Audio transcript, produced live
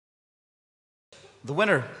The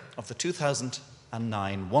winner of the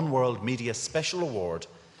 2009 One World Media Special Award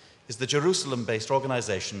is the Jerusalem-based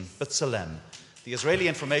organisation B'Tselem, the Israeli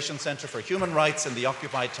Information Centre for Human Rights in the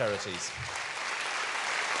Occupied Territories.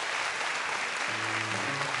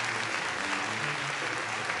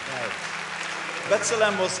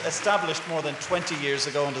 B'Tselem was established more than 20 years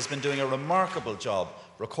ago and has been doing a remarkable job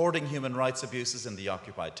recording human rights abuses in the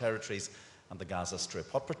occupied territories and the Gaza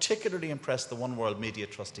Strip. What particularly impressed the One World Media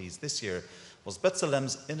trustees this year was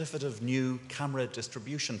B'Tselem's innovative new camera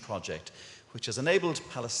distribution project, which has enabled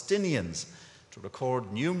Palestinians to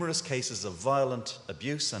record numerous cases of violent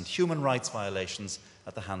abuse and human rights violations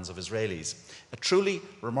at the hands of Israelis. A truly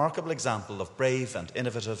remarkable example of brave and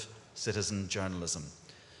innovative citizen journalism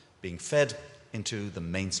being fed into the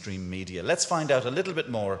mainstream media. Let's find out a little bit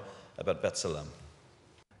more about B'Tselem.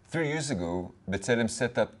 3 years ago, B'Tselem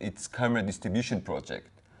set up its camera distribution project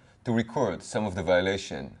to record some of the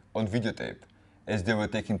violations on videotape as they were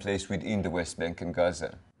taking place within the West Bank and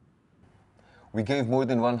Gaza. We gave more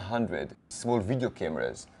than 100 small video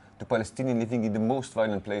cameras to Palestinians living in the most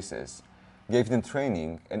violent places, gave them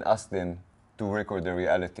training and asked them to record the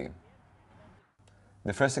reality.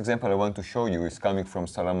 The first example I want to show you is coming from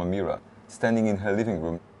Salam Amira, standing in her living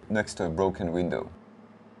room next to a broken window.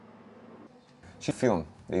 She filmed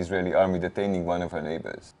the Israeli army detaining one of her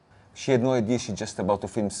neighbors. She had no idea she's just about to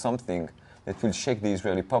film something that will shake the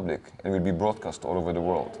Israeli public and will be broadcast all over the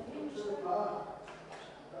world.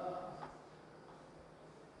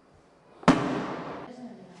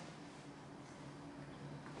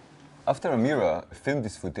 After Amira filmed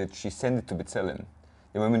this footage, she sent it to B'Tselem.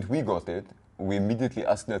 The moment we got it, we immediately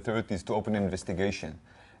asked the authorities to open an investigation,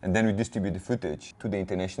 and then we distribute the footage to the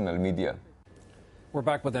international media. We're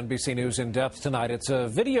back with NBC News in depth tonight. It's a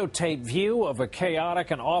videotape view of a chaotic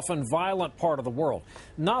and often violent part of the world.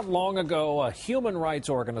 Not long ago, a human rights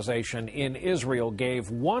organization in Israel gave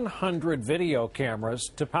 100 video cameras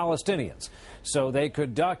to Palestinians so they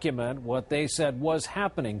could document what they said was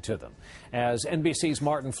happening to them. As NBC's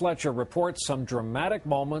Martin Fletcher reports, some dramatic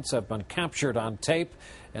moments have been captured on tape,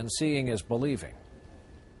 and seeing is believing.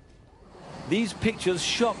 These pictures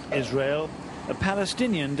shocked Israel. A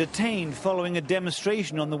Palestinian detained following a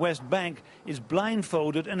demonstration on the West Bank is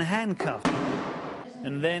blindfolded and handcuffed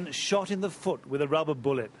and then shot in the foot with a rubber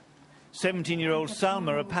bullet. 17-year-old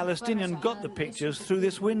Salma, a Palestinian, got the pictures through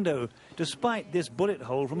this window, despite this bullet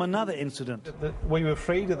hole from another incident. Were you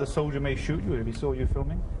afraid that the soldier may shoot you if he saw you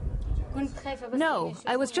filming? No,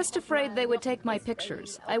 I was just afraid they would take my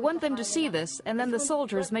pictures. I want them to see this, and then the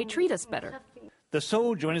soldiers may treat us better. The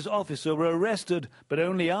soldier and his officer were arrested, but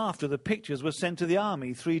only after the pictures were sent to the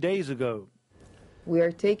army 3 days ago. We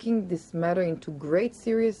are taking this matter into great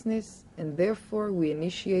seriousness, and therefore we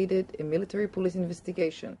initiated a military police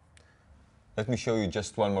investigation. Let me show you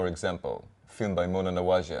just one more example, filmed by Mona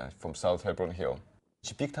Nawaja from South Hebron Hill.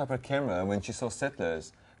 She picked up her camera when she saw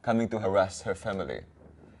settlers coming to harass her family.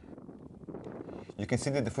 You can see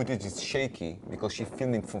that the footage is shaky because she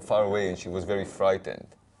filmed it from far away and she was very frightened.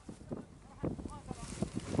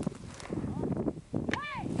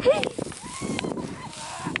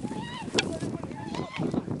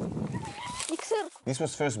 This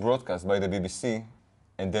was first broadcast by the BBC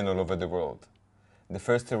and then all over the world. The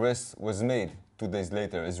first arrest was made 2 days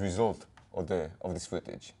later as a result of this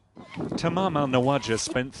footage. Tamam al-Nawaja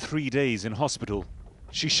spent 3 days in hospital.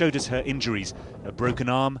 She showed us her injuries, a broken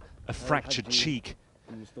arm, a fractured cheek.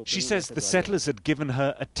 She says the settlers had given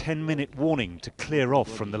her a 10-minute warning to clear off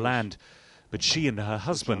from the land, but she and her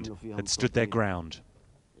husband had stood their ground.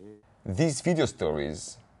 These video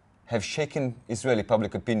stories have shaken Israeli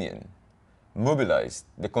public opinion, mobilized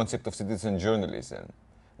the concept of citizen journalism,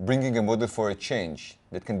 bringing a model for a change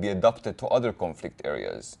that can be adapted to other conflict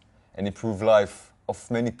areas and improve life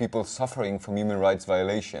of many people suffering from human rights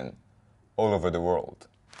violation all over the world.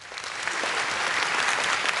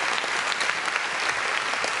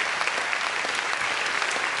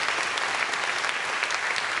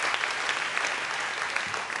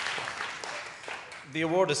 The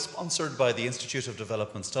award is sponsored by the Institute of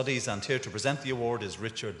Development Studies, and here to present the award is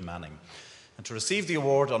Richard Manning. And to receive the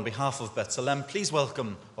award on behalf of B'Tselem, please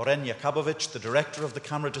welcome Oren Yakovovich, the Director of the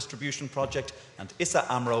Camera Distribution Project, and Issa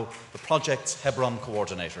Amro, the project's Hebron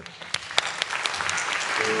Coordinator.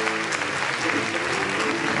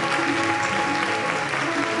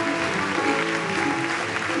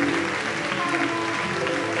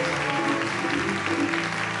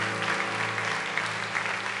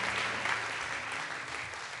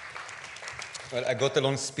 Well, I got a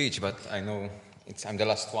long speech, but I know I'm the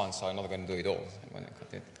last one, so I'm not going to do it all. I'm going to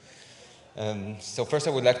cut it. So first,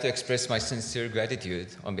 I would like to express my sincere gratitude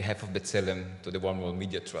on behalf of B'Tselem to the One World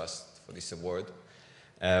Media Trust for this award.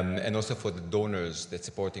 and also for the donors that are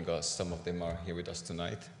supporting us. Some of them are here with us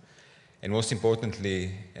tonight. And most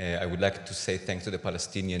importantly, I would like to say thanks to the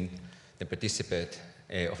Palestinian that participate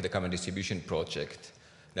of the Common Distribution Project.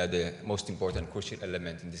 They're the most important, crucial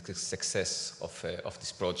element in the success of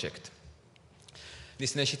this project.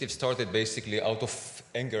 This initiative started basically out of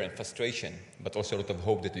anger and frustration, but also a lot of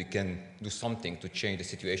hope that we can do something to change the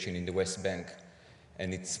situation in the West Bank.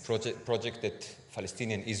 And it's a project that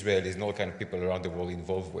Palestinian Israelis and all kind of people around the world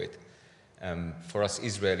involved with. For us,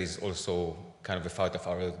 Israel is also kind of a part of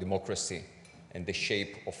our democracy and the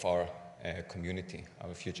shape of our community,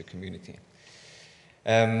 our future community.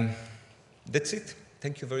 That's it.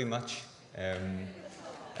 Thank you very much. And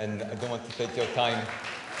I don't want to take your time.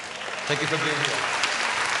 Thank you for being here.